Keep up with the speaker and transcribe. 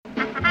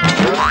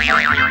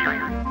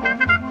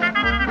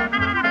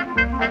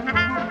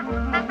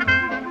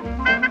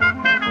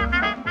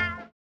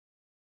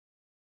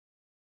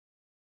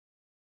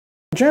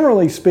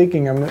Generally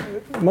speaking,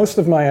 most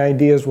of my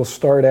ideas will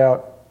start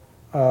out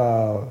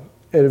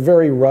at a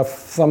very rough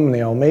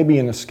thumbnail, maybe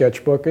in a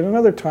sketchbook, and at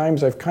other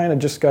times I've kind of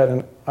just got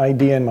an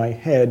idea in my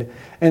head,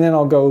 and then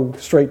I'll go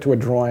straight to a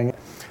drawing.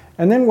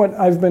 And then what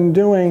I've been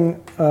doing,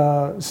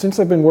 since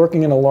I've been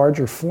working in a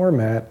larger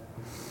format,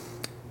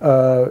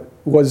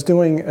 was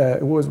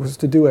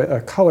to do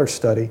a color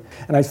study.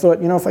 And I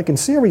thought, if I can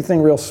see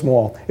everything real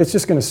small, it's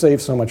just going to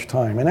save so much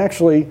time. And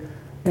actually,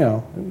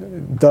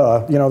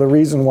 the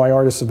reason why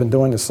artists have been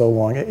doing this so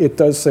long, it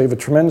does save a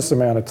tremendous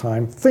amount of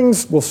time.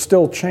 Things will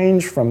still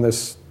change from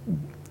this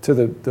to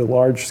the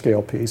large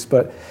scale piece,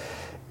 but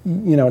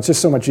it's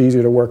just so much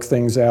easier to work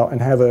things out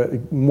and have a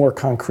more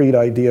concrete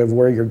idea of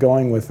where you're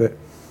going with it.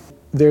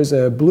 There's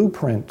a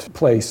blueprint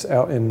place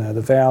out in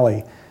the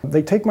valley.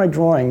 They take my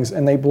drawings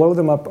and they blow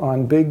them up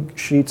on big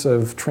sheets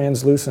of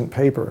translucent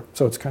paper,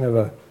 so it's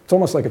it's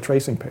almost like a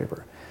tracing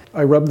paper.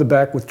 I rub the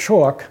back with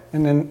chalk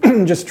and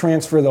then just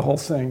transfer the whole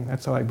thing.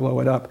 That's how I blow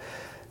it up.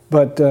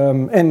 But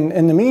and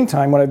in the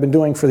meantime, what I've been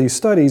doing for these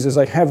studies is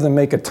I have them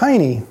make a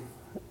tiny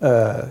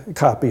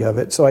copy of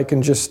it, so I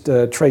can just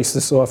trace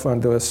this off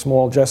onto a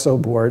small gesso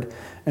board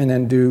and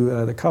then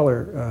do the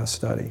color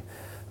study.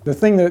 The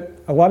thing that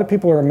a lot of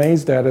people are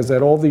amazed at is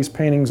that all these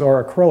paintings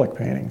are acrylic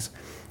paintings.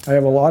 I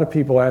have a lot of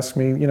people ask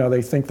me,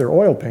 they think they're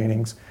oil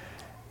paintings.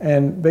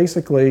 And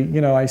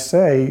basically, I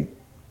say,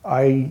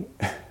 I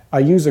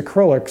use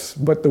acrylics,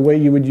 but the way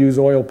you would use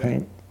oil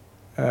paint.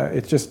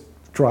 It just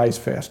dries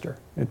faster.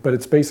 But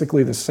it's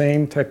basically the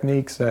same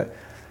techniques that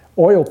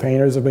oil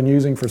painters have been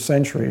using for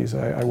centuries.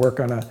 I work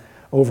on a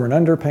over and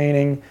under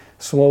painting,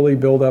 slowly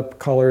build up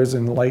colors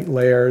in light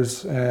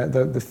layers.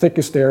 The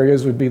thickest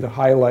areas would be the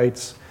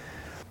highlights.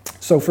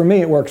 So for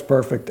me, it works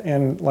perfect.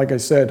 And like I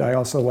said, I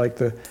also like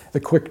the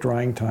quick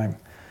drying time.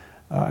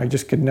 I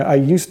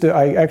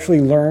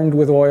actually learned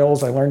with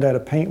oils. I learned how to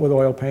paint with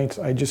oil paints.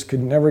 I just could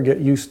never get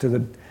used to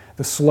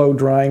the slow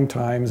drying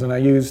times, and I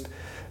used,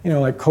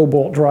 like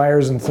cobalt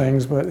dryers and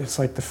things, but it's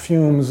like the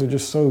fumes are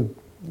just so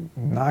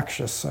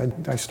noxious.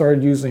 I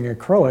started using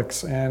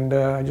acrylics, and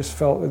I just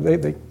felt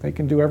they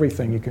can do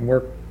everything. You can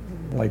work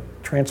like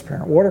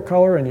transparent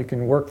watercolor, and you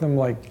can work them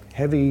like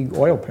heavy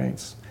oil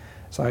paints.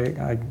 So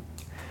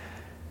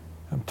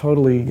I'm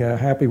totally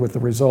happy with the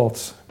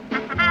results.